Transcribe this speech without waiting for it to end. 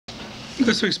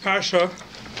This week's Parsha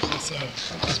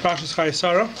is Parsha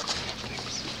Chaya.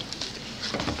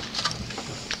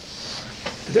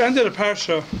 At the end of the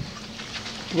Parsha,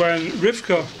 when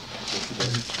Rivka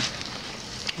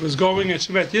was going at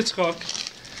Shemet Yitzchak,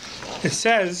 it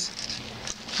says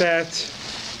that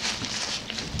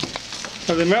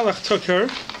the Melech took her.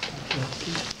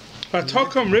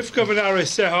 Vatokom Rivka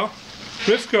v'na'areseha.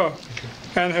 Rivka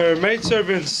and her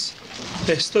maidservants,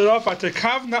 they stood up at the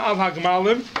Kavna al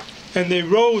Hagmalim, and they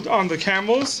rode on the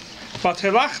camels.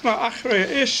 Vatelachna achrei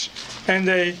ish, and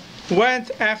they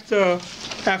went after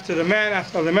the man,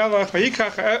 after the Melech.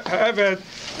 Vayikach ha'eved,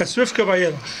 that's Rivka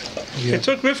vayelach. They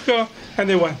took Rivka and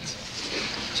they went.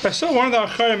 So I saw one of the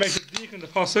Acharim make a diuk in the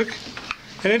pasuk,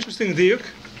 an interesting diuk,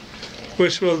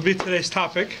 which will be today's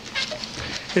topic,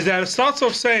 is that it starts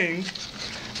off saying,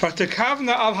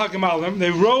 Vatekavna al hagmalim,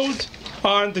 they rode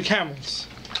on the camels.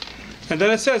 And then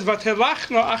it says,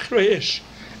 Vatelachna achrei ish,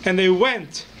 and they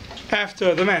went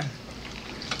after the man.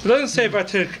 It doesn't say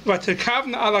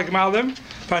Vatekavna al hagmalim,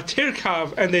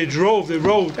 Vatirkav, and they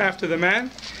rode after the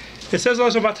man. It says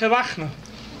also Vatelachna.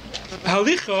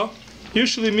 Halicha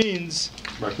usually means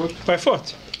by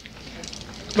foot.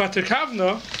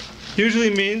 Vatekavna usually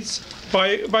means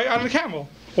by on a camel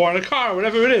or on a car,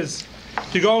 whatever it is.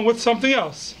 You're going with something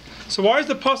else. So why does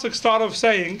the pasuk start off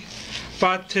saying,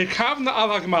 "Vatekavna al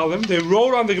hagmalim"? They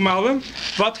rode on the gemalim.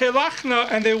 Vatelachna,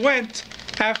 and they went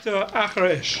after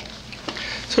achrei ish.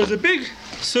 So it's a big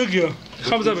sugya. It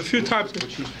comes up a few times.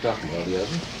 What she's talking about,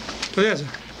 Eliezer? Eliezer.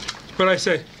 What did I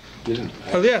say?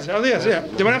 Eliezer, yeah.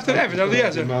 They went after Evan,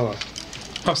 Eliezer.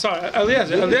 Oh, sorry,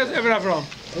 Eliezer, Evan Avram.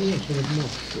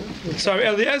 Sorry,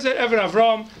 Eliezer, Evan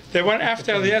Avram. They went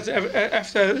after Eliezer,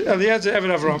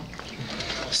 Evan Avram.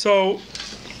 So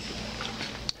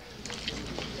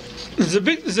there's a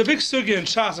big sugya in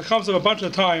Shas. It comes up a bunch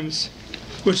of times,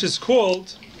 which is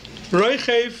called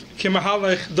Roichev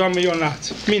Kimahalech Dami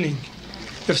Yonat. Meaning,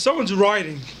 if someone's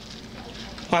riding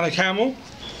on a camel,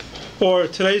 or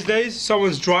today's days,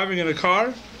 someone's driving in a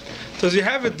car, does he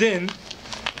have a din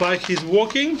like he's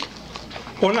walking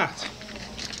or not?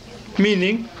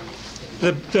 Meaning,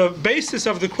 the basis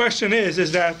of the question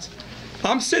is that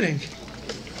I'm sitting,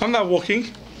 I'm not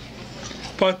walking,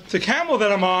 but the camel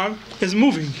that I'm on is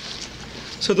moving.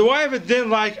 So do I have a din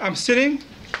like I'm sitting,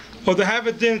 or do I have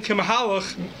a din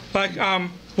kemahalach like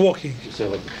I'm walking? You say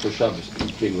like push-ups,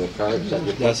 big with car.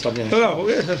 That's something. No, we'll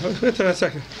get to that in a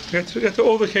second. We'll get to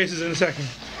all the cases in a second.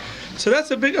 So that's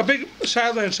a big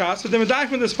shayla and shas. So the medayik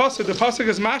from this pasuk, the pasuk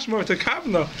is mashmor to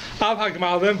kavna al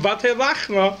hagmalim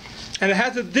vatelachna, and it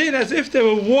has a din as if they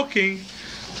were walking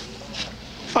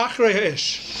achrei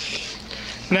ish.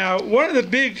 Now, one of the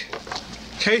big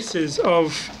cases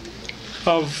of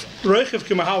reichev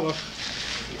kimahalach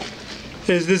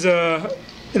is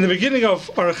in the beginning of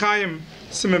Arachayim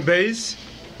Siman Beis,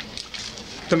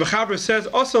 the Mechaber says,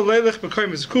 also leilech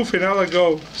b'koyim is kufi, now I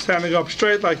go standing up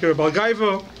straight like you're a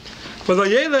balgaivo. But the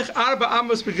yelech arba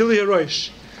amos begili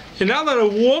haroish. You're not allowed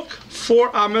to walk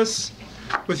 4 amos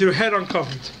with your head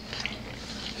uncovered.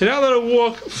 You're not allowed to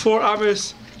walk 4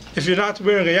 amos if you're not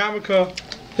wearing a yarmulke.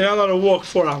 You're not allowed to walk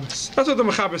 4 amos. That's what the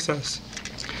Mechaber says.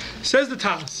 Says the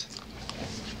Taz.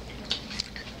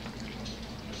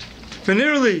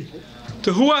 Venerally,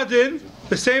 to huadin,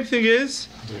 the same thing is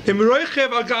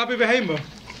imroichev al gabi behema.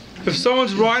 If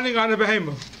someone's riding on a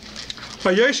behema,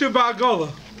 or yeshiv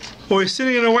ba'agola, or he's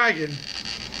sitting in a wagon,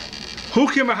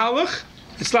 hukim mahalach,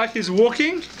 it's like he's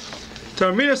walking.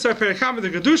 Tarmina say perikam the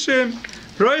gedushim,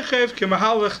 roichev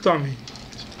kimahalach tami.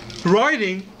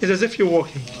 Riding is as if you're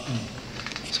walking.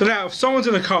 So now, if someone's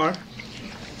in a car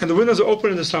and the windows are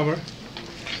open in the summer,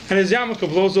 and his yarmulke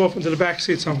blows off into the back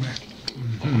seat somewhere,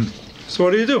 so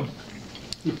what do?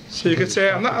 So you could say,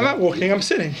 I'm not walking, I'm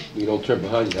sitting. You don't turn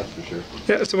behind you, that's for sure.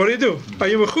 Yeah, so what do? Are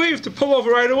you mechuyev to pull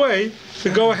over right away to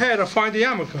go ahead and find the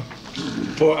yarmulke?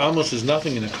 4 amos is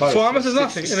nothing in a car. 4 amos is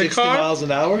nothing. In a 60 car, miles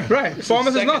an hour? Right, 4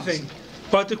 amos is nothing.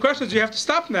 But the question is, you have to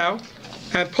stop now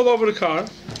and pull over the car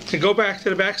and go back to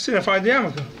the back seat and find the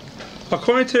yarmulke.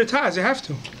 According to the Taz, you have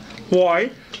to.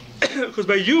 Why? Because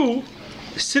by you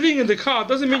sitting in the car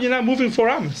doesn't mean you're not moving 4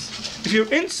 amos. If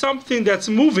you're in something that's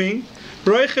moving,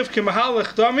 roichev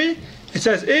kimahalech dami, it's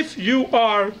as if you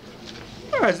are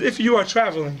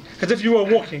traveling, as if you are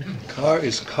walking. The car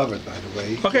is covered, by the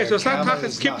way. Okay, so it's not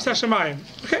tachas kippus hashemayim.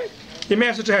 Okay, you may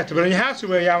have such a heter, but in your house you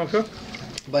wear a yarmulke.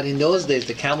 But in those days,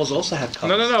 the camels also had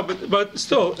covers. No, but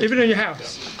still, even in your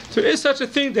house. So there is such a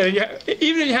thing that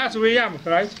even in your house you wear a yarmulke,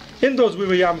 right? Indoors we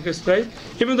wear yarmulkes today,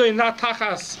 even though you're not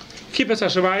tachas kippus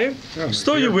hashemayim,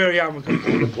 still you wear a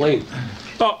yarmulke. The plane.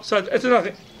 Oh, so it's another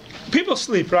thing. People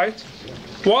sleep, right?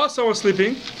 While someone's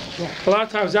sleeping, a lot of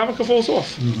times the yarmulke falls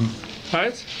off.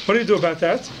 Right? What do you do about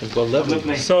that?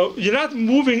 So you're not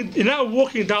moving, you're not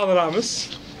walking Daled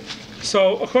Amos.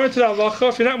 So according to the halacha,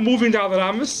 if you're not moving Daled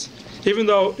Amos, even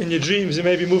though in your dreams you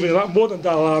may be moving a lot more than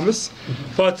Daled Amos,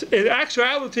 but in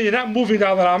actuality you're not moving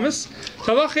Daled Amos,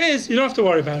 the halacha is you don't have to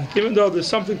worry about it. Even though there's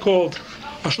something called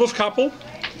a shluf kapel.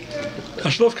 A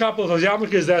shluf kapel of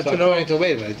yarmulke is that, So you know... wait a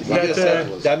minute.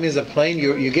 That means a plane,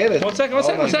 you get it. One second.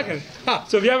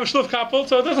 So if you have a shluf kapel,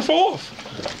 so it doesn't fall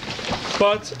off.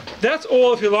 But that's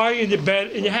all if you're lying in your bed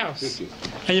in your house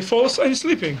and you fall asleep and you're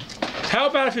sleeping. How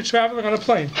about if you're traveling on a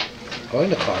plane? Or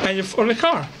in the car. And you're in the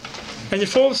car. And you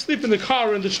fall asleep in the car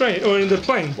or in the train or in the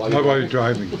plane. Not while you're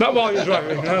driving. Not while you're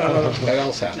driving. No. What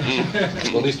else happens?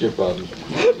 Well, at least your problem.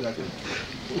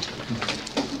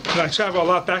 And I travel a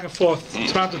lot back and forth,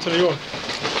 Toronto to New York.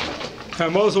 My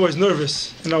mother's always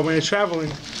nervous. You know, when you're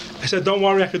traveling, I said, "Don't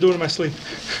worry, I could do it in my sleep."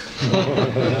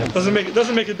 doesn't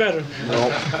make it better. No.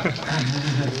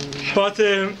 But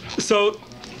so,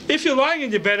 if you're lying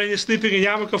in your bed and you're sleeping and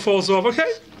yarmulke falls off,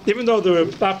 okay. Even though there are a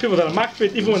lot of people that are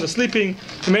makpid, even when they're sleeping,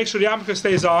 to make sure the yarmulke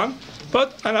stays on.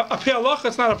 But up here, halacha,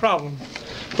 it's not a problem.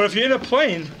 But if you're in a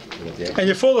plane and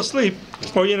you fall asleep,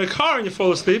 or you're in a car and you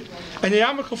fall asleep, and your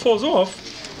yarmulke falls off,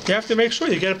 you have to make sure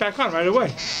you get it back on right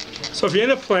away. So if you're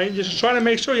in a plane, you should try to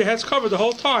make sure your head's covered the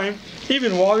whole time,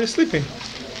 even while you're sleeping.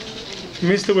 It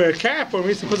means to wear a cap, or it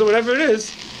means to put whatever it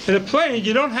is. In a plane,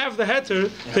 you don't have the heter,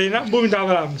 so you're not moving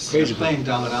Daled Amos. Crazy. Playing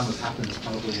Daled Amos happens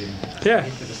probably in Yeah.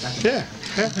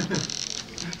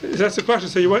 That's the question.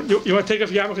 So you want to take off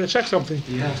your yarmulke to check something?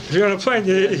 Yeah. If you're on a plane,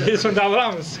 it's on Daled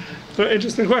Amos.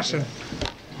 Interesting question.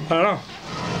 I don't know.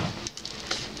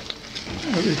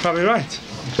 You're probably right.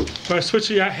 When I switch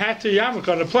your hat to yarmulke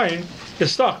on the plane, you're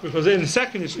stuck because in a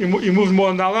second you move more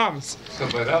than Daled Amos. So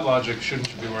by that logic, shouldn't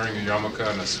you be wearing a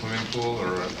yarmulke in a swimming pool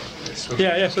or a swimming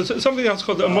Yeah. So it's something else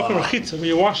called the mechitza. When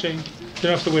you're washing, you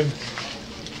don't have to win.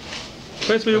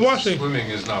 Place where you're washing. Swimming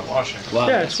is not washing. Wow.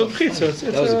 Yeah, it's called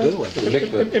mechitza. That was a good one.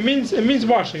 It means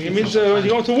washing. It means when you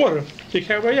go into water, you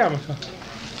can't wear yarmulke.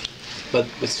 But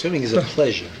swimming is a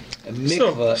pleasure. A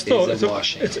mikvah is a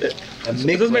washing. It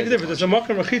doesn't make a difference. It's a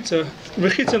makom mechitza.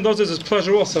 Mechitza in those days is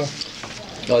pleasure also.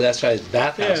 Oh, that's right.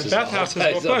 Bathhouse is bathhouse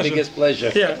is the biggest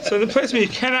pleasure. Yeah, so the place where you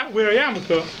cannot wear a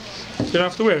yarmulke, you don't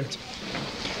have to wear it.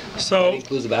 That So,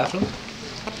 includes the bathroom?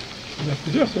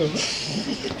 you do have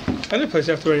to. Any place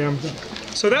you have to wear a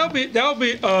yarmulke. So that'll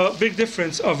be a big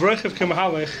difference of rechiv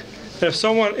k'mahalech. That if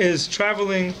someone is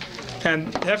traveling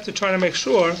and they have to try to make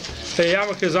sure the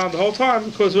yarmulke is on the whole time,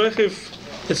 because rechiv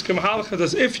is k'mahalech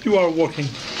as if you are walking.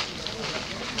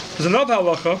 There's another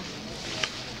halacha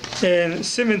in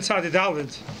Simin Tzadi Daled,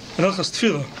 in Hilchos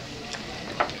Tefillah.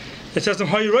 It says,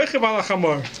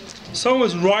 someone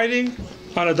was riding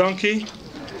on a donkey,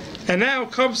 and now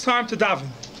comes time to daven.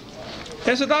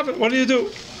 And so daven, what do you do?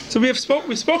 So we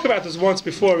spoke about this once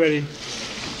before already,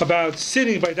 about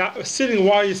sitting while you're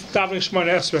davening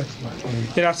Shemona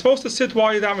Esrei. You're not supposed to sit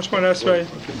while you're davening Shemona Esrei.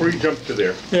 Before you jump to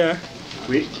there, Yeah.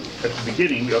 at the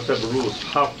beginning we also have the rules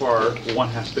how far one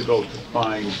has to go to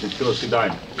find the Tfilas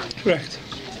Yadayim. Correct.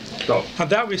 So, On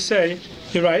that we say,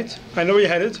 you're right, I know where you're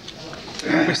headed.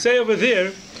 We say over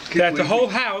there that the whole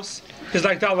house is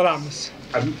like Daled Amos.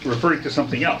 I'm referring to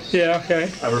something else. Yeah,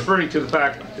 okay. I'm referring to the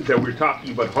fact that we're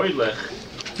talking about Hoylech,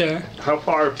 Yeah. how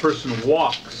far a person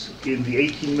walks in the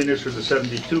 18 minutes or the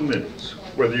 72 minutes,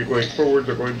 whether you're going forwards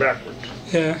or going backwards.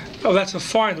 Yeah. Oh, that's a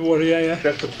fine water, yeah.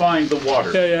 That's to find the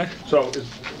water. Yeah. So,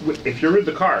 if you're in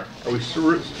the car, are we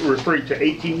referring to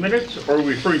 18 minutes or are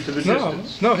we referring to the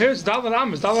distance? No, here's Daled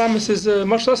Amos. Daled Amos is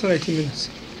much less than 18 minutes.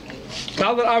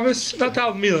 Daled Amos, not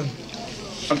Daled Milan.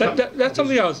 That's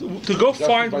something else. To go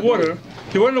find water,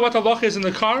 you want to know what the loch is in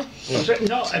the car?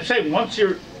 I'm saying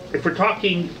if we're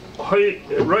talking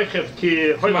Roichev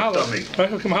to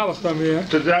Hoylech, Yeah.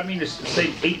 does that mean it's the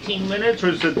same 18 minutes or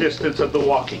is the distance of the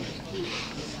walking?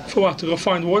 For what? To go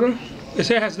find water? It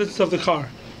has the distance of the car,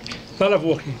 not of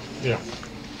walking. Yeah.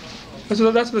 That's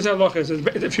what the loch is.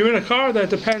 If you're in a car, that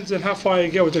depends on how far you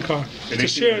get with the car. It's a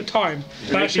sheer time,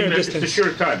 not a sheer distance. It's a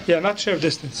sheer time. Yeah, not sheer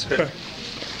distance. Correct.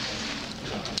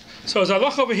 So there's a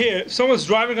loch over here. If someone's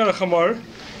driving on a chamor,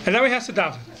 and now he has to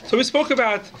daven. So we spoke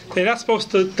about they're not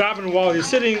supposed to daven while you're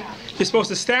sitting. You're supposed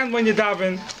to stand when you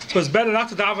daven. So it's better not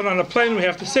to daven on a plane. We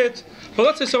have to sit. But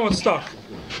let's say someone's stuck.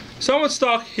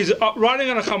 He's riding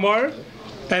on a chamor,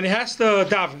 and he has to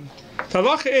daven. The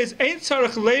halacha is ein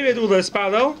tzarich leired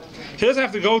u'le'espalel. He doesn't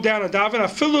have to go down and daven.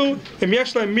 Afilu im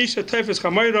yesh lehem misha teifes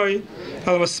chamoiroi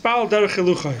al maspal derech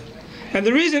hiluchai. And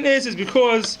the reason is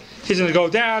because he's going to go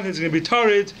down, he's going to be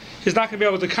torrid, he's not going to be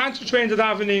able to concentrate in the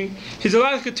davening, he's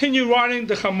allowed to continue running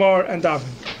the chamor and daven.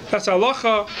 That's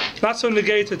halacha, not so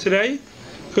negated today,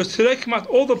 because today come out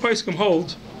all the poskim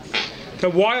hold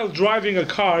that while driving a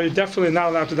car, you're definitely not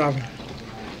allowed to daven.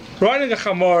 Riding a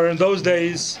chamor in those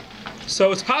days,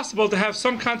 so it's possible to have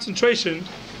some concentration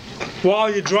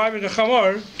while you're driving a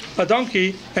chamor, a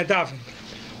donkey, and daven.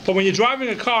 But when you're driving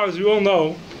a car, as we all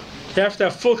know, you have to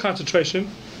have full concentration.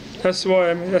 That's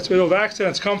why that's where all the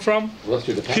accidents come from. Unless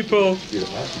you're the passenger. People, You're the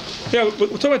passenger. yeah, we're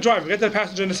talking about driving. We'll get to the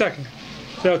passenger in a second.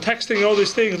 Texting and all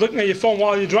these things, looking at your phone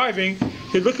while you're driving,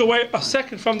 you look away a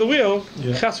second from the wheel,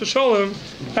 chas v'sholem,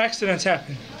 accidents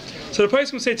happen. So the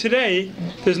place will say today,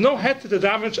 there's no head to the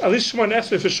damage, at least Shemona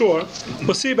Esrei for sure.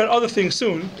 We'll see about other things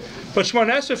soon. But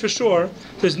Shemona Esrei for sure,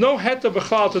 there's no head to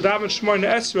B'chlal to damage Shemona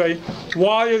Esrei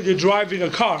while you're driving a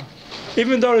car.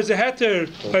 Even though there's a heter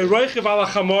by Roichiv ala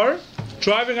Chamor,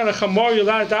 driving on a Chamor, you're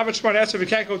allowed to daven Shemona Esrei if you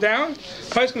can't go down. The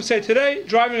place will say today,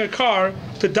 driving a car,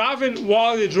 to daven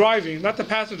while you're driving, not the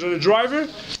passenger, the driver,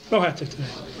 no heter today.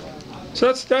 So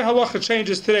that halacha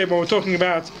changes today when we're talking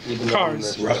about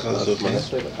cars. No, talking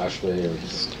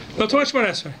Shemona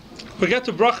Esrei. We get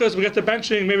to brachas, we get to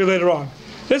benching maybe later on.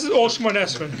 This is all Shemona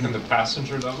Esrei. And the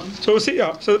passenger daven? So we'll see.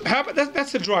 Yeah. So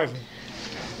that's the driver.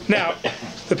 Now,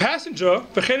 the passenger,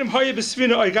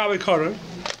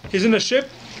 he's in a ship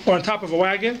or on top of a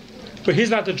wagon, but he's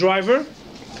not the driver.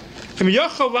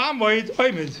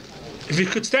 If he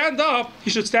could stand up, he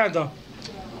should stand up.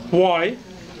 Why?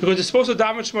 Because you're supposed to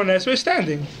daven Shemona Esrei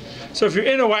standing. So if you're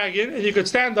in a wagon and you could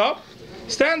stand up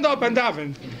and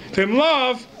daven. If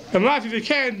you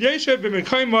can,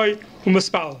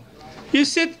 you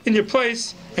sit in your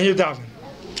place and you daven.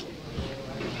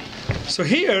 So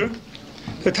here,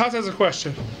 the Taz has a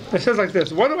question. It says like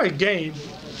this: what do I gain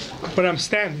when I'm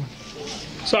standing?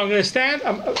 So I'm going to stand,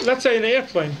 let's say in an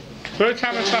airplane, very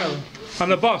common child, on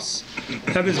the bus.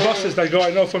 And these buses that go,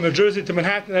 I know, from New Jersey to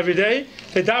Manhattan every day,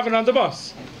 they daven on the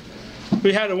bus.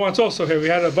 We had it once also here. We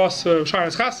had a bus,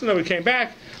 Sharon's Chasana, we came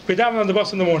back, we daven on the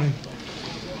bus in the morning.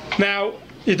 Now,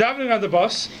 you're davening on the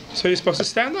bus, so you're supposed to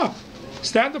stand up.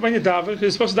 Stand up when you daven, because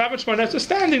you're supposed to daven Shemona Esrei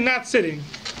standing, not sitting.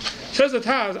 Says the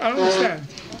Taz, I don't understand.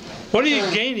 What are you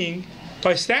gaining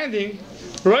by standing?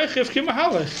 It's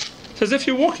as if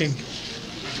you're walking.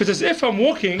 It's as if I'm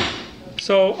walking,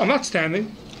 so I'm not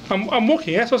standing. I'm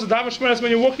walking. You're not supposed to daven Shemona Esrei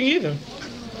when you're walking either.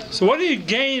 So what do you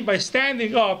gain by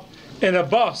standing up in a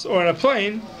bus or in a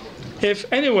plane if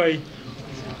anyway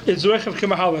it's Reichev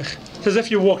Kimahalech? It's as if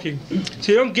you're walking.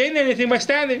 So you don't gain anything by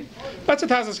standing. That's a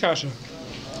Taz's kasha.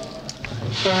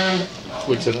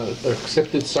 It's an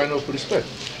accepted sign of respect.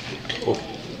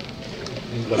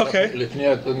 Okay,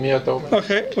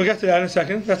 we'll get to that in a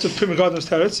second. That's what Prima Godn's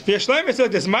teretz. V'yashleim, it's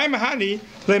like this: My mahani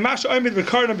le'mash oimid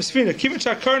b'karna b'sfina kivin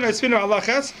shakarna b'sfina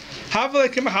alachas havle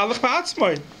kimahalach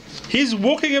ba'atzmoi. He's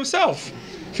walking himself.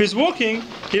 If he's walking,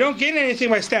 you don't gain anything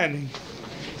by standing.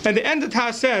 And the end of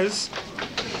Taz says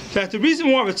that the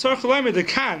reason why we're tzarch the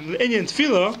kan the inyan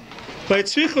tefillah like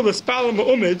tzrichel the spalim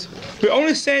ma'umid, we're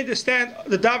only saying to stand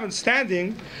the daven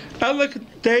standing, elek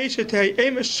deisha tei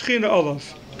emesh shchina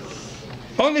olav.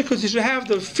 Only because you should have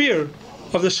the fear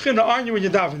of the Shekhinah on you when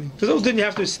you're davening. Because those didn't you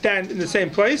have to stand in the same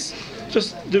place.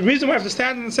 Just the reason why you have to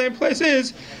stand in the same place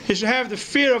is you should have the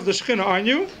fear of the Shekhinah on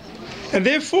you, and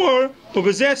therefore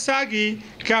sagi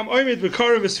kam oimid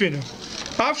b'kara v'sfina.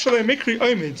 Avshalei mikri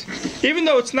oimid. Even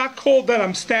though it's not called that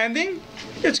I'm standing,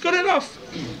 it's good enough.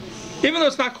 Even though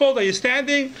it's not called that you're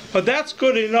standing, but that's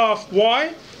good enough.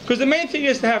 Why? Because the main thing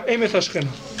is to have emet hashchina.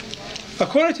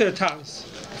 According to the Taz,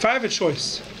 if I have a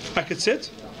choice, I could sit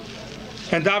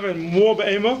and daven more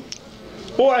be'ema,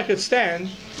 or I could stand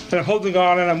and I'm holding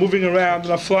on and I'm moving around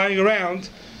and I'm flying around.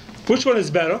 Which one is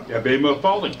better? Yeah, be'ema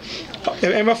falling.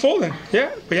 Ema falling,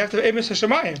 yeah. But you have to have Ema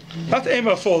Hashemayim, not the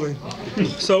Ema falling.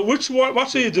 So which one? What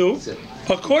should you do?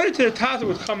 According to the Taz that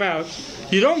would come out,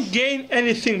 you don't gain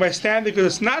anything by standing because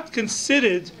it's not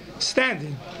considered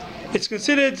standing. It's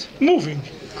considered moving.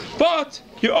 But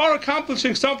you are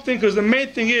accomplishing something because the main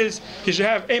thing is you should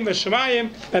have Ema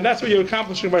Shemayim, and that's what you're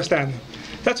accomplishing by standing.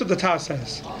 That's what the Taz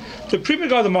says. The Prima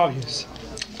Godim argues.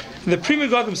 The Prima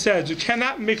Godim says you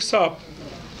cannot mix up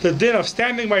the din of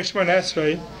standing by Shemona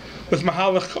Esrei with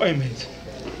Mahalach Oimed.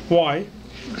 Why?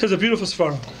 He says a beautiful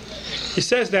svara. He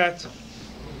says that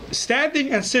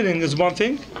standing and sitting is one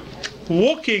thing,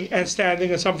 walking and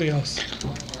standing is something else.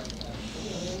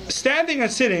 Standing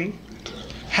and sitting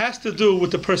has to do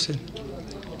with the person.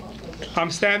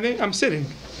 I'm standing, I'm sitting.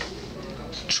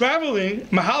 Traveling,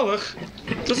 Mahalach,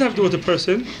 doesn't have to do with the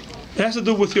person, it has to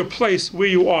do with your place where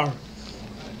you are.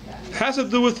 It has to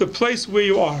do with the place where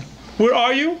you are. Where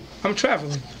are you? I'm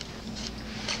traveling.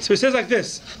 So he says like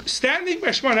this: standing by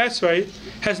Shemar Esrei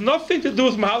has nothing to do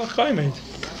with Mahalach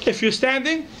Chaymed. If you're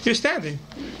standing, you're standing.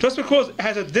 Just because it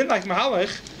has a din like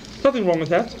Mahalach, nothing wrong with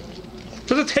that.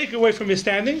 Doesn't take away from your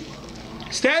standing.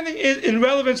 Standing is in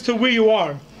relevance to where you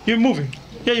are. You're moving.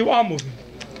 Yeah, you are moving.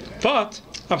 But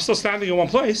I'm still standing in one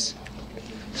place.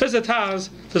 Says the Taz,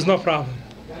 there's no problem.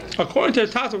 According to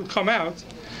the Taz, it would come out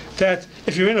that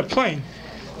if you're in a plane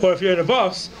or if you're in a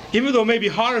bus, even though it may be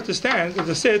harder to stand than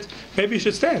to sit, maybe you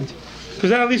should stand. Because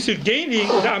then at least you're gaining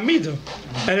the Amidah.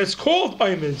 And it's called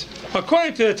Oymid.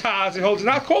 According to the Taz, it holds it's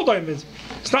not called Oymid.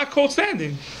 It's not called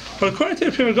standing. But according to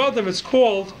the Pri Megadim, it's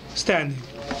called standing.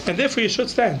 And therefore you should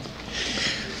stand.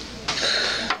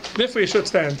 Therefore you should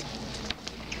stand.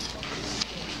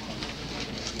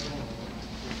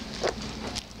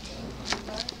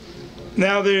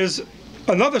 Now there's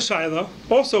another shaila,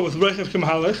 also with Reichev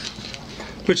K'Mahalach,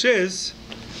 which is,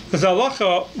 there's a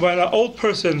halacha when an old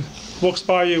person walks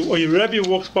by you, or your Rebbe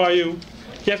walks by you,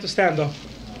 you have to stand up.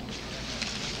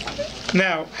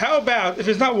 Now, how about if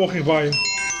he's not walking by you?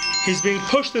 He's being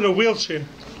pushed in a wheelchair.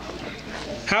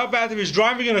 How about if he's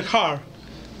driving in a car?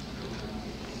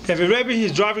 If a Rebbe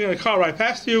is driving in a car right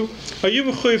past you, are you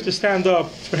mechuyev to stand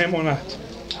up for him or not?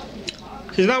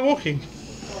 He's not walking.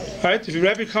 Right? If your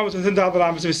Rebbe comes within the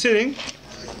Albalam, if he's sitting,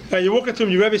 and you're walking to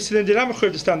him, your Rebbe is sitting, you're not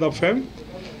mechuyev to stand up for him.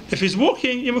 If he's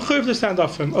walking, you're mechuyev to stand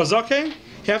up for him. Or Zaken,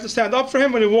 you have to stand up for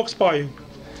him when he walks by you.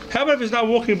 How about if he's not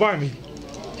walking by me?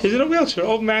 He's in a wheelchair,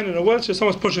 old man in a wheelchair,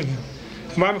 someone's pushing him.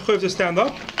 Am I mechuyev to stand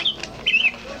up?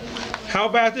 How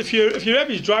about if your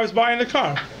Rebbe drives by in a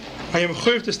car? Are you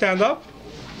mechuyev to stand up?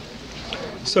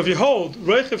 So if you hold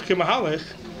Reichev K'Mahalach,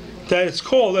 that it's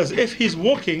called as if he's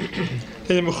walking,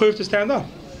 then you're mechuyev to stand up.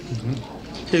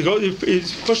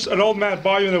 He's pushed an old man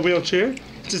by you in a wheelchair.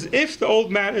 It's as if the old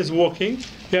man is walking,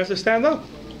 you have to stand up.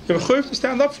 You're mechuyev to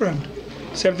stand up for him.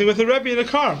 Same thing with the Rebbe in a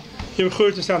car. You're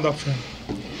mechuyev to stand up for him.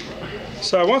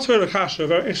 So I once heard a kasha, a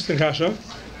very interesting kasha.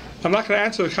 I'm not going to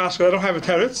answer the kasha, I don't have a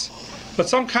teretz. But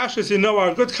some kashas you know are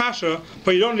a good kasha,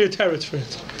 but you don't need a teretz for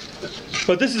it.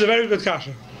 But this is a very good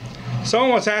kasha.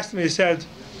 Someone once asked me, he said,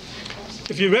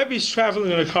 if your Rebbe is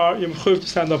traveling in a car, you're mechuyev to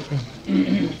stand up for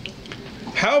him.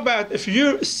 How about if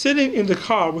you're sitting in the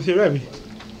car with your Rebbe?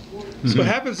 So what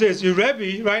happens is, your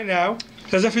Rebbe right now,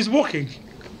 as if he's walking.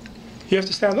 You have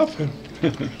to stand up for him.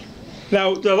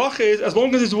 Now, the halacha is, as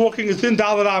long as he's walking within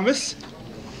Dalet Amis,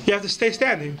 you have to stay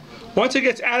standing. Once he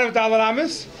gets out of Dalet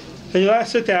Amis, then you let him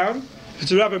sit down. If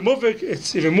it's a Rabbi Muvik,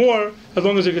 it's even more, as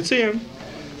long as you can see him.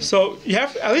 So you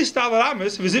have at least Dalet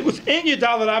Amis. If he's within your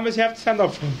Dalet Amis, you have to stand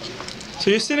up for him.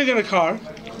 So you're sitting in a car,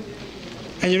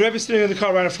 and your Rebbe is sitting in the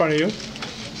car right in front of you.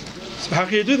 So how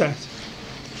can you do that?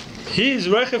 He's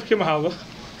Reichev K'Mahalach.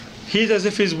 He's as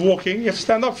if he's walking. You have to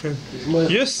stand up for him.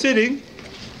 You're sitting.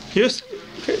 You have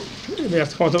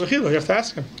to come on to Mechila. You have to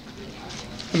ask him.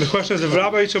 And the question is, if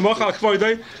Rabbi Yitzchak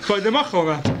Kvoidei Machal or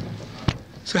not?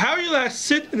 So how are you allowed to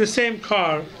sit in the same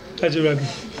car as your Rebbe?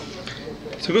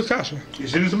 It's a good kasha.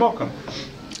 He's in his makam.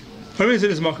 What do you mean he's in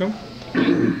his makam?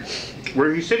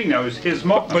 Where he's sitting now is his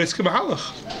makam. But it's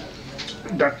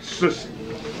K'Mahalach. That's just...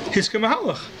 He's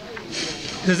K'Mahalach.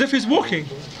 It's as if he's walking.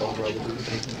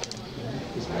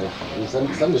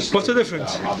 What's the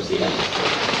difference? Not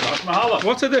Mahalach.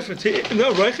 What's the difference?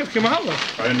 No, Reichev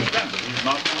K'Mahalach. I understand, but he's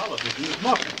not Mahalach. He's in his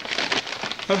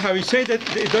makam. Have you said that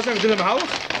it doesn't have a din of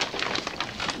Mahalach?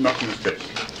 Not in this case.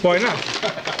 Why not?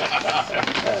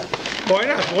 Why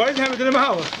not? Why does it have a din of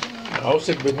Mahalach?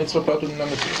 Osik b'mitzvah patur min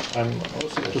ha-mitzvah. I'm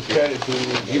osik to carry, to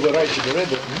give a ride to the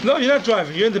Rebbe. No, you're not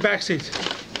driving. You're in the back seat.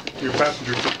 You're a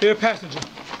passenger. You're a passenger.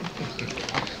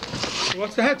 So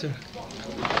what's the heter?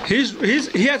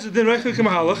 He has a din Reichev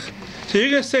K'Mahalach. So you're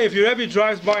going to say if your Rebbe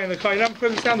drives by in the car, you're not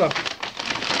going to stand up.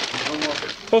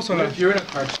 Also not. If you're in a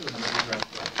car too,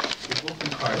 you're both in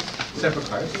cars, separate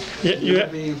cars. Yeah, you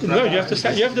have to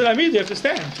stand. You have to you have to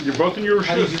stand. You're both in your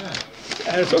How do you shoes. do that?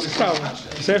 It's also a problem.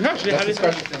 Same house. Yeah,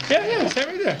 same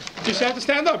right there. You just have to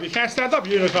stand up. You can't stand up.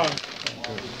 You're in a car.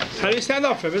 How do you stand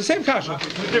up for it? It's the same kasha.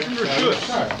 Different shoes.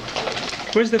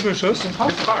 Where's the different shoes? His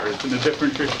car is in a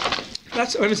different shoes.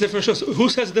 That's when it's different shoes. Who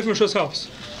says different shoes helps?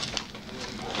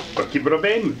 But keep it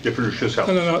obeying, different shoes help.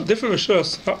 No. Different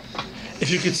shoes. If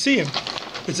you could see him,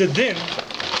 it's a din.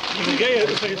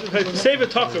 It's like save a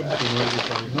takum.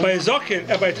 By a zaken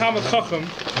and by Talmud Chacham,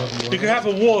 you can have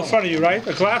a wall in front of you, right?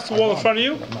 A glass wall in front of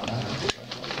you.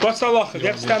 What's the halacha? Do you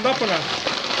have to stand up or not?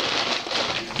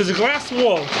 There's a glass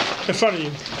wall in front of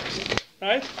you,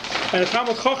 right? And the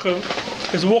Talmud Chacham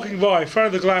is walking by in front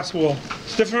of the glass wall.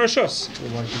 It's different rishus.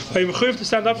 Are you mechuyev to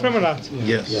stand up for him or not?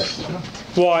 Yes.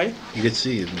 Why? You could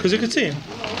see him. Because you can see him.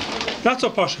 Not so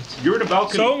pashut. You're in a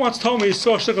balcony. Someone once told me he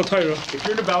saw shtickle Torah. If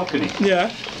you're in a balcony. Yeah,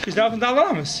 he's not within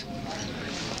Dalaramas.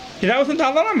 You're not within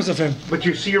Dalaramas of him. But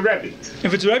you see a Rebbe.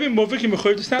 If it's a Rebbe Muvik, you're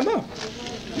mechuyev to stand up.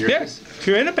 Yes. If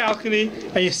you're in a balcony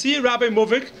and you see a Rabbi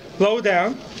Muvik low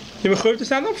down, you're mechuyev to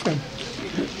stand up for him.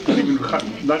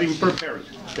 Not even for a parent.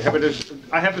 I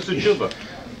have a tshuva.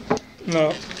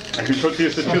 No. I can talk to you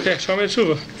as a tshuva. Okay, show me the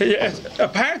tshuva. A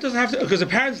parent doesn't have to, because a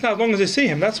parent is not as long as they see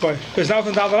him, that's why. There's not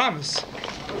within Dalaramas.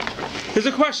 There's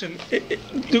a question.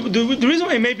 The reason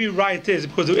why it may be right is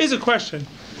because there is a question.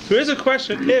 There is a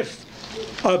question if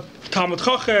a Talmud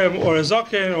Chochem or a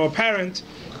Zaken or a parent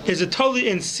is it totally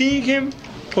in seeing him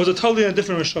or is it totally in a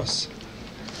different rishos?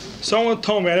 Someone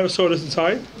told me, I never saw this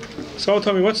inside. Someone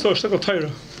told me, what's the shtickle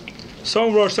Torah?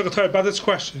 Someone wrote shtickle Torah about this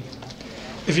question.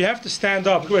 If you have to stand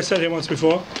up, I said it once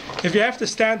before, if you have to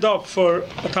stand up for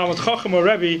a Talmud Chochem or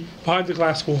Rebbe behind the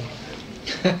glass wall.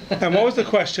 And what was the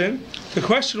question? The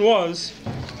question was,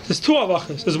 there's two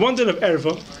halachas. There's one din of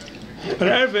erva. And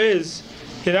erva is,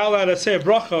 you're not allowed to say a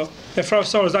bracha in front of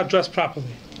someone who's not dressed properly.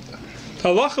 The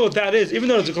halacha with that is, even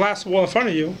though there's a glass wall in front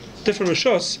of you, different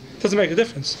rishos, doesn't make a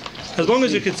difference. As long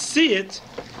as you can see it,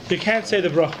 you can't say the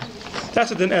bracha.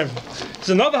 That's a din erva. There's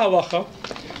another halacha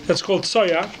that's called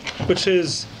soya, which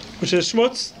is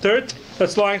schmutz, dirt,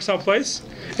 that's lying someplace,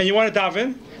 and you want to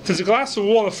daven. There's a glass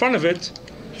wall in front of it,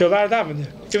 you're allowed to daven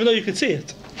there, even though you can see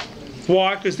it.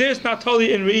 Why? Because there it's not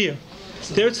totally in re'iyah.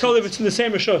 There it's totally if it's in the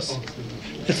same rishos.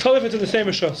 It's totally if it's in the same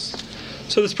rishos.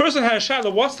 So this person had a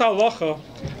shayla, what's the halacha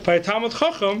by a Talmud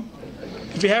Chacham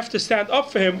if you have to stand up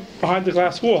for him behind the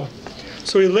glass wall?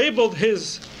 So he labeled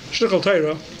his shtickle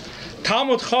Torah,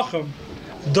 Talmud Chacham,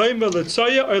 doime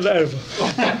l'tzoya or l'erva.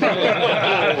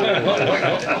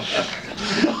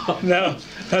 Now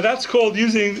that's called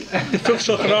using the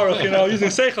Shulchan Aruch, using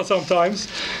seichel sometimes.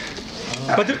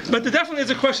 But there definitely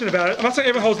is a question about it. I'm not saying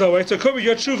everyone holds that way. So Kobe,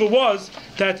 your tshuva was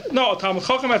that no, Talmud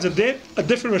Chacham has a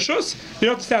different rishus. You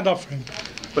don't have to stand up for him.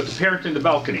 But the parent in the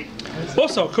balcony.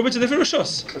 Also, Kobe, it's a different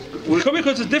rishus. Kobe,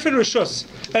 because it's a different rishus.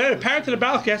 And then a parent in the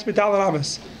balcony has to be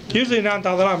dalaramas. Usually not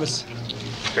dalaramas.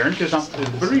 Parent is not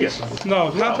Berea.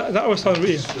 No, not always on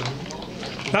Berea.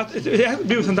 It has to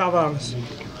be within dalaramas.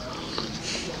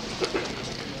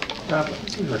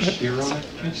 A shear on it?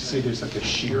 Can't you say there's like a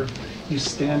shear? You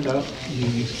stand up,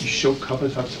 you show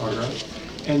kavod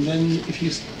HaTorah, and then if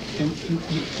you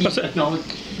acknowledge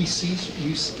he sees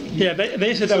you. Yeah,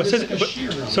 they said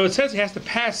that. So it says he has to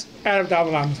pass out of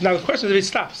Dalaramas. Now the question is if he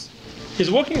stops.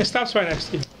 He's walking and stops right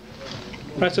next to you.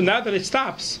 Right. So now that it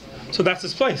stops, so that's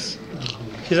his place.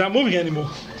 He's not moving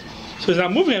anymore. So he's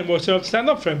not moving anymore. So you have to stand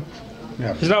up for him.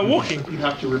 Yeah. He's not walking. You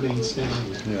have to remain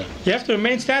standing. Yeah. You have to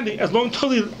remain standing as long until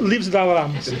he leaves the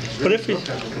Dalaramas. But if he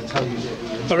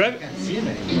a Rebbe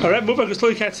Mubak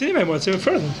still can't see him anymore, it's even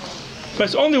further. But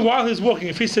it's only while he's walking.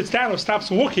 If he sits down or stops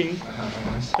walking,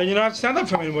 then you don't have to stand up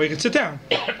for him anymore. You can sit down.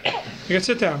 You can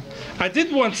sit down. I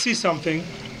did once see something.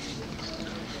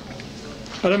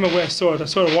 I don't remember where I saw it. I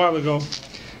saw it a while ago.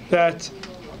 That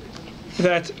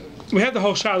we had the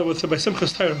whole shadow with by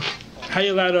Simchas Torah. How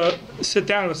you allowed to sit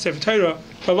down with Sefer Torah?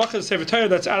 The halacha is Sefer Torah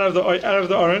that's out of the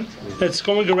Aron, that's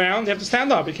going around. You have to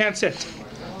stand up. You can't sit.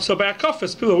 So by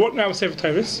Akafis, people are walking around with Sefer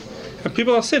Torahs, and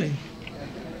people are sitting.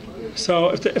 So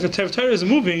if the Sefer Torah is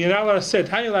moving, you're not allowed to sit.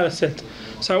 How are you allowed to sit?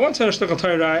 So I once heard a shtickle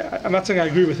Torah. I'm not saying I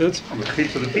agree with it.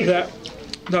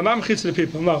 No, I'm not mechitz to the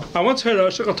people. No, I once heard a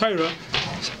shtickle Torah,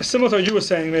 similar to what you were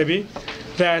saying, maybe,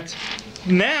 that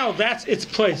now that's its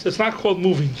place. It's not called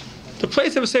moving. The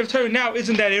place of a Sefer Torah now is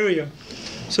in that area,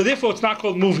 so therefore it's not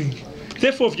called moving.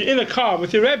 Therefore, if you're in a car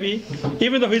with your Rebbe,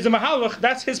 even though he's a Mahalach,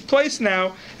 that's his place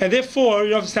now, and therefore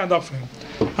you have to stand up for him.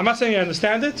 I'm not saying I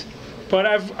understand it, but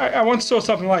I once saw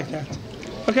something like that.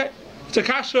 Okay, it's a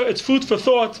kasha, it's food for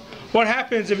thought. What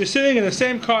happens if you're sitting in the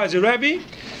same car as your Rebbe?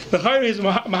 The Chayr is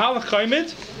Mahalach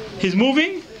Kaimid, he's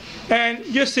moving, and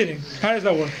you're sitting. How does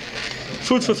that work?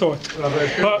 Food for thought.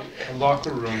 A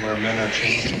locker room where men are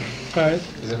changing. Right.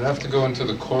 Does it have to go into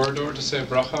the corridor to say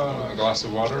bracha on a glass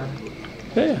of water?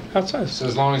 Yeah, outside. So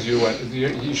as long as you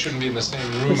shouldn't be in the same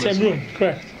room. The same room,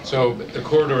 correct. So the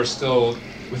corridor is still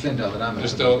within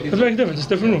Dalaramas. It doesn't make a difference. It's a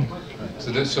different room.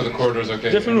 So the corridor is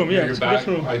okay. Different room, yeah. Your back,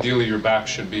 different room. Ideally, your back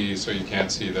should be so you can't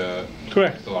see the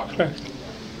correct. The locker. Correct.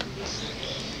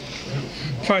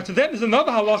 Fine. So then there's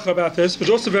another halacha about this, which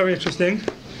is also very interesting,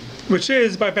 which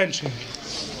is by benching.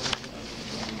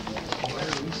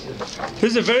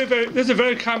 This is a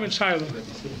very common shiloh.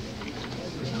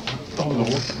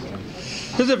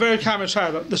 This is a very common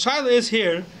shiloh. The shiloh is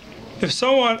here if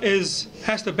someone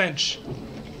has to bench.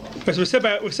 As we said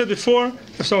before,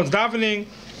 if someone's davening,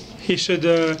 he should.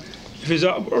 If he's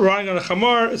riding on a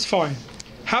chamor, it's fine.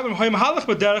 Someone's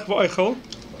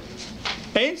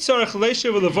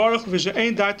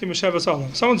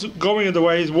going in the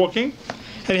way, he's walking,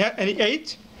 and he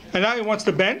ate, and now he wants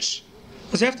to bench.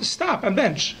 Does he have to stop and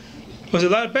bench? Was he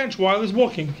allowed to bench while he's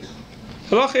walking?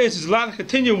 The halacha is he's allowed to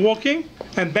continue walking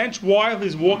and bench while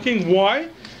he's walking. Why?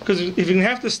 Because if he's going to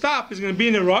have to stop, he's going to be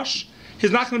in a rush.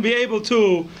 He's not going to be able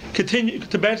to continue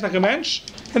to bench like a bench,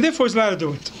 and therefore he's allowed to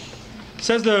do it.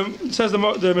 Says the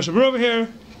Mishnah Berurah over here.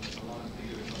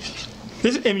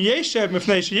 This im yeshev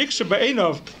mifnei sheyiksher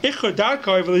ba'enov ichur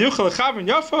darkoi v'leyuchel lechavin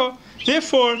yafa.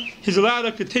 Therefore, he's allowed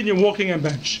to continue walking and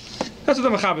bench. That's what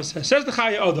the Mechaber says. Says the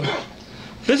Chaya Odom.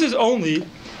 This is only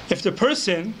if the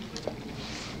person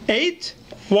ate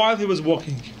while he was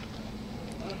walking.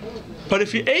 But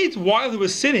if he ate while he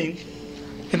was sitting,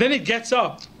 and then he gets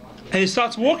up and he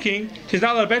starts walking, he's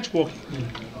not allowed to bench walking.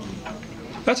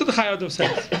 That's what the Chaya Odom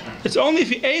says. It's only if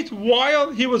he ate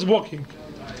while he was walking.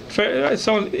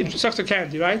 Someone sucks a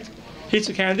candy, right? He eats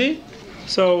a candy.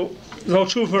 So the whole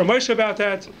truth for a Moshe about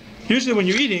that. Usually when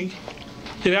you're eating,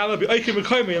 you're allowed to be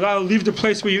you're allowed to leave the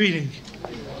place where you're eating.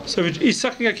 So if he's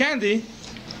sucking a candy,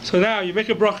 so now you make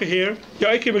a bracha here,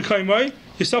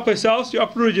 you're someplace else, you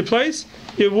uprooted your place,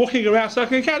 you're walking around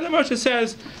sucking a candy. Moshe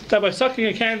says that by sucking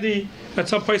a candy, at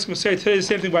some place we say today the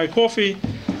same thing by a coffee,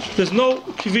 there's no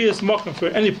kiviyas mokum for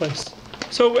any place.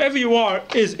 So wherever you are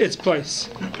is its place.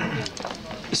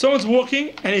 If someone's walking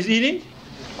and he's eating,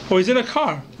 or he's in a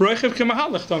car,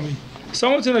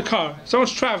 someone's in a car,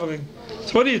 someone's traveling.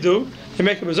 So what do? You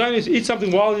make a bezayis, you eat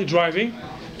something while you're driving,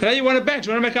 and then you want to bench,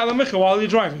 you want to make alamicha while you're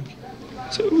driving.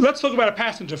 So let's talk about a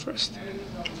passenger first.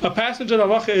 A passenger, the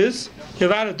halacha is, you're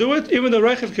allowed to do it, even the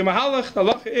reichev k'mahalach, the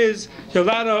halacha is, you're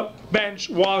allowed to bench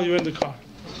while you're in the car.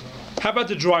 How about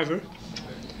the driver?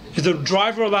 Is the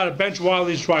driver allowed to bench while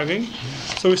he's driving?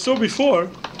 So we saw before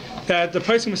that the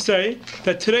person would say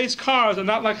that today's cars are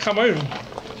not like chamayrim.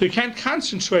 You can't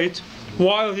concentrate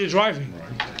while you're driving.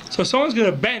 So if someone's going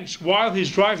to bench while he's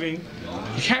driving,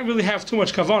 you can't really have too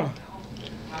much kavanah.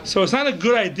 So it's not a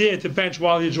good idea to bench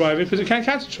while you're driving because you can't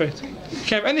concentrate. You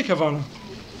can't have any kavanah.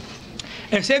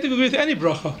 And same thing with any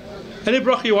bracha. Any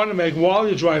bracha you want to make while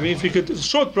you're driving, if you could, it's a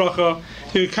short bracha,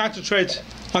 you can concentrate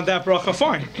on that bracha,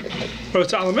 fine. But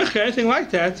it's alamicha, anything like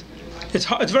that, it's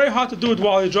very hard to do it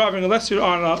while you're driving unless you're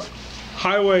on a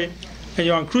highway and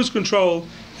you're on cruise control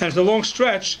and it's a long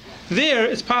stretch. There,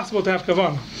 it's possible to have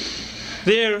kavanah.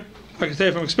 There, I can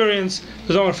say from experience,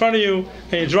 there's no one in front of you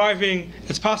and you're driving,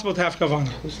 it's possible to have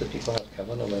kavanah. Most of the people have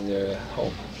kavanah when they're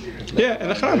home. Yeah,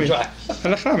 and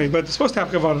the but it's supposed to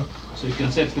have kavanah. So you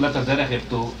can say Tfilat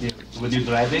HaDerech when you're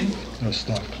driving? No,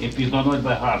 stop. If you don't know it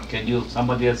by heart, can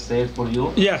somebody else say it for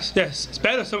you? Yes. It's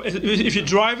better. So if you're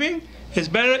driving, it's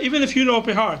better, even if you know it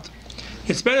by heart.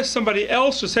 It's better somebody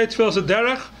else to say Tfilat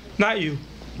HaDerech, not you.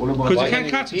 Because you can't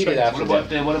concentrate. What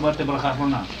about the Bracha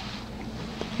Achrona?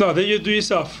 No, then you do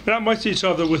yourself. You're not much to each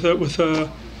other with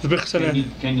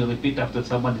B'chsanen. Can you repeat after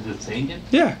somebody that's saying it?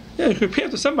 Yeah, you can repeat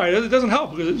after somebody. It doesn't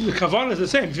help because the kavanah is the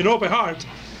same. If you know it by heart.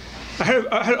 I had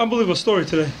an unbelievable story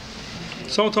today.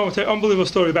 Someone told me an unbelievable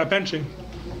story about benching.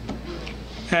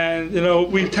 And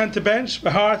we tend to bench by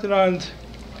heart, and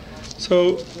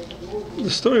so the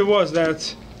story was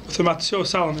that with the Matzio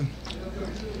Solomon,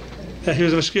 that he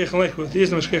was a Mashkiach in Lakewood. He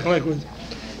is a Mashkiach in Lakewood.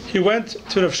 He went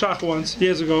to Rav Shach once,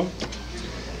 years ago,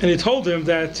 and he told him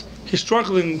that he's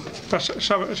struggling. Rav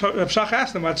Shach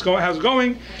asked him how's it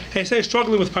going, and he said he's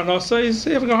struggling with Parnasa. He's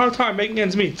having a hard time making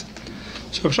ends meet.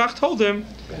 So Rav Shach told him,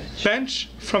 bench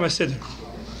from a siddur.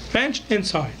 Bench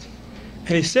inside.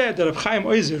 And he said that Chaim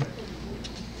Oizer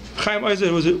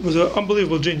was an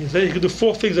unbelievable genius. He could do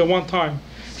 4 things at one time.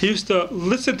 He used to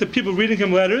listen to people reading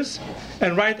him letters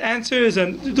and write answers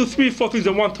and do 3-4 things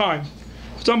at one time.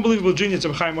 It's an unbelievable genius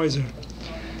of Chaim Oizer.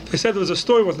 They said there was a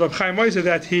story with Chaim Oizer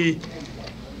that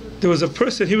there was a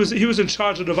person, he was in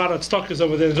charge of the Vadat Tzedakos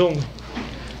over there in Vilna.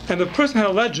 And the person had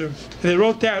a ledger, and they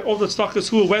wrote down all the tzedakos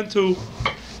who went to.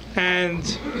 And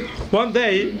one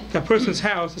day, that person's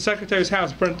house, the secretary's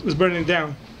house, was burning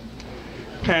down.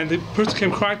 And the person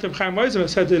came crying to Chaim Oizer and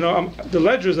said, the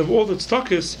ledgers of all the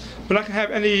tzedakos, we're not going to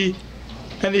have any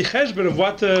cheshbon of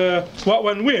what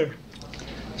went where.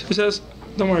 So he says,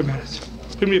 don't worry about it.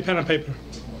 Give me a pen and paper.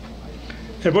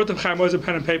 And he brought to Chaim Oizer a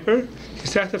pen and paper. He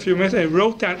sat there a few minutes and he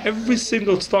wrote down every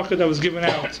single tzedakah that was given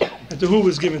out and to who it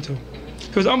was given to.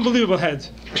 He was an unbelievable head.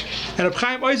 And Reb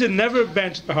Chaim Oizer never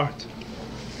benched by heart.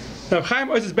 Reb Chaim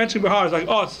Oizer's benching by heart is like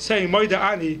us saying Moida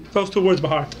Ani, those 2 words by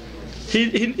heart. He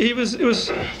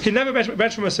never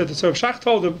benched from a siddur. So Reb Shach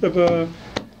told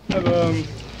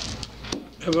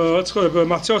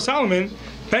Matzio Solomon,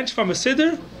 bench from a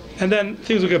siddur, and then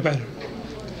things will get better.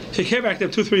 He came back there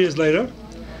 2-3 years later,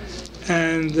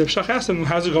 And the Pshach asked him,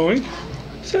 how's it going?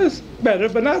 He says, better,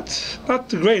 but not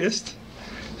the greatest.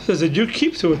 He says, did you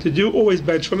keep to it? Did you always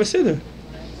bench from a siddur?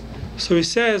 So he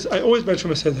says, I always bench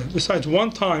from a siddur. Besides one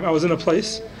time, I was in a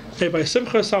place, maybe by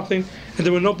Simcha or something, and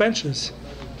there were no benches.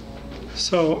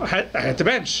 So I had to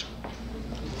bench.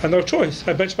 I had no choice.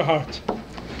 I benched my heart.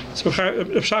 So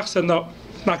Pshach said, no,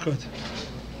 it's not good.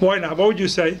 Why not? What would you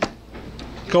say?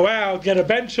 Go out, get a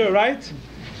bencher, right?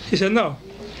 He said, no.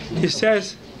 He said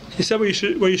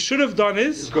what you should have done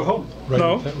is Go home.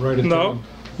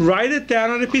 Write it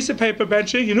down on a piece of paper,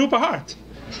 benching. You knew by heart.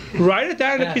 Write it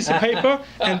down on a piece of paper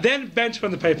and then bench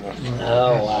from the paper.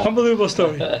 Oh, wow. Unbelievable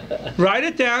story. Write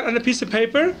it down on a piece of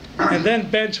paper and then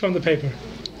bench from the paper.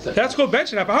 That's called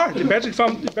benching, not by heart. You're benching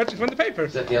from the paper.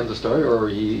 Is that the end of the story, or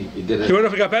he did it? You wonder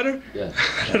if it got better? Yeah.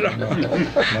 I don't know.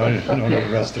 No, the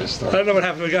rest of the story. I don't know what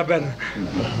happened. It got better.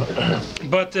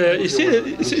 But you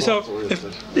see, so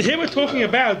here we're talking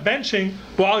about benching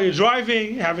while you're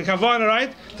driving, having kavanah,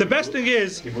 right? The best thing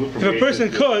is, if a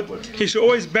person could, he should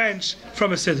always bench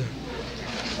from a siddur.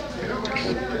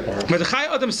 But the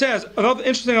Chai Adam says another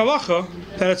interesting halacha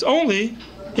that it's only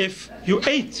if you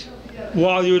ate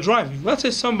while you were driving. Let's say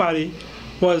somebody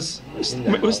was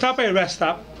stopped by a rest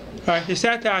stop, right? He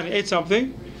sat down, he ate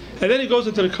something, and then he goes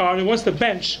into the car and he wants to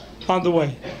bench on the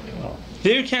way.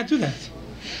 There you can't do that.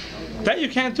 That you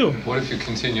can't do. What if you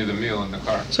continue the meal in the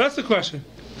car? So that's the question.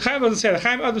 Chaim doesn't say that.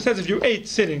 Chaim Adam says if you ate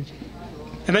sitting,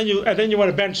 and then you want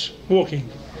to bench walking.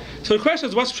 So the question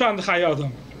is, what's pshat in the Chai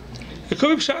Adam? The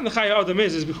could be pshat in the Chai Adam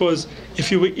is because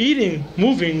if you were eating,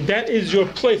 moving, that is your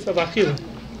place of achilah.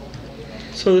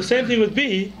 So the same thing would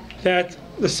be that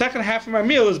the second half of my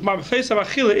meal is my place of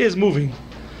achilah is moving.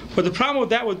 But the problem with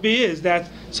that would be is that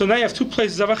so now you have two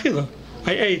places of achilah.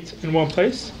 I ate in one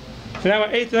place, and now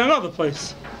I ate in another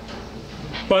place.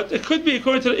 But it could be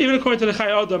according to the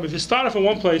Chai Adam, if you start off in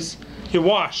one place, you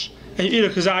wash and you eat a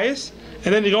kazayas,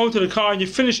 and then you go into the car and you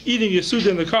finish eating your suda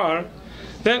in the car,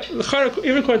 then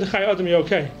even according to Chai Adam you're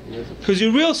okay. Because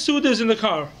your real suda is in the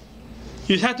car.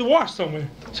 You had to wash somewhere.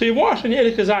 So you wash and you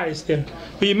ate a kazayas there.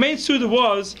 But your main suda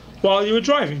was while you were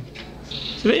driving.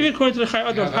 So even according to the Chai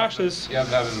Adam Pashas, You have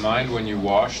that in mind when you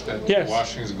wash, that yes,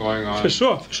 washing is going on. For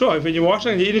sure. When you're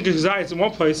washing and you're eating kazayas in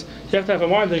one place, you have to have in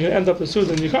mind that you're going to end up the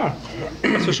suda in your car.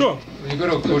 That's for sure. When you go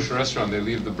to a kosher restaurant, they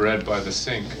leave the bread by the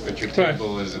sink, but your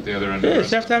table is at the other end of the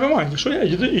Yes, you have to have in mind. For sure, yeah,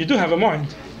 you do have in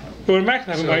mind. You would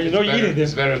have in mind. You know you're eating there.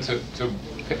 It's better to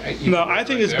eat. No, I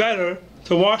think it's better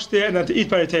to wash there than to eat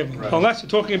by the table. Right. Unless you're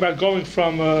talking about going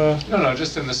from... No,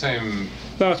 just in the same...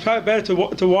 No, it's probably better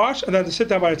to wash and then to sit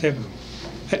down by the table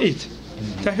and eat.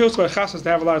 That helps by chasnas. They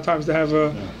have a lot of times they have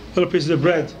little pieces of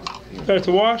bread. Better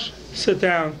to wash, sit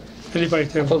down, and eat by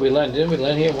the table. But didn't we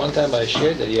learn here one time by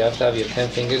Shir that you have to have your 10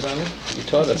 fingers on it? You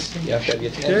taught us you have to have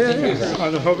your 10 fingers on it.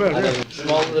 On the whole bread, And a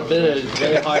small little bit is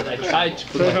very hard. I tried to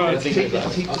put my fingers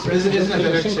on it. Isn't it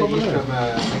better to eat from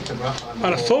make the bracha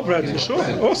on a full bread, for sure.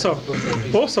 Also,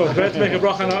 it's better to make a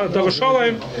bracha on a davar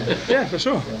shalom. Yeah, for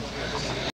sure.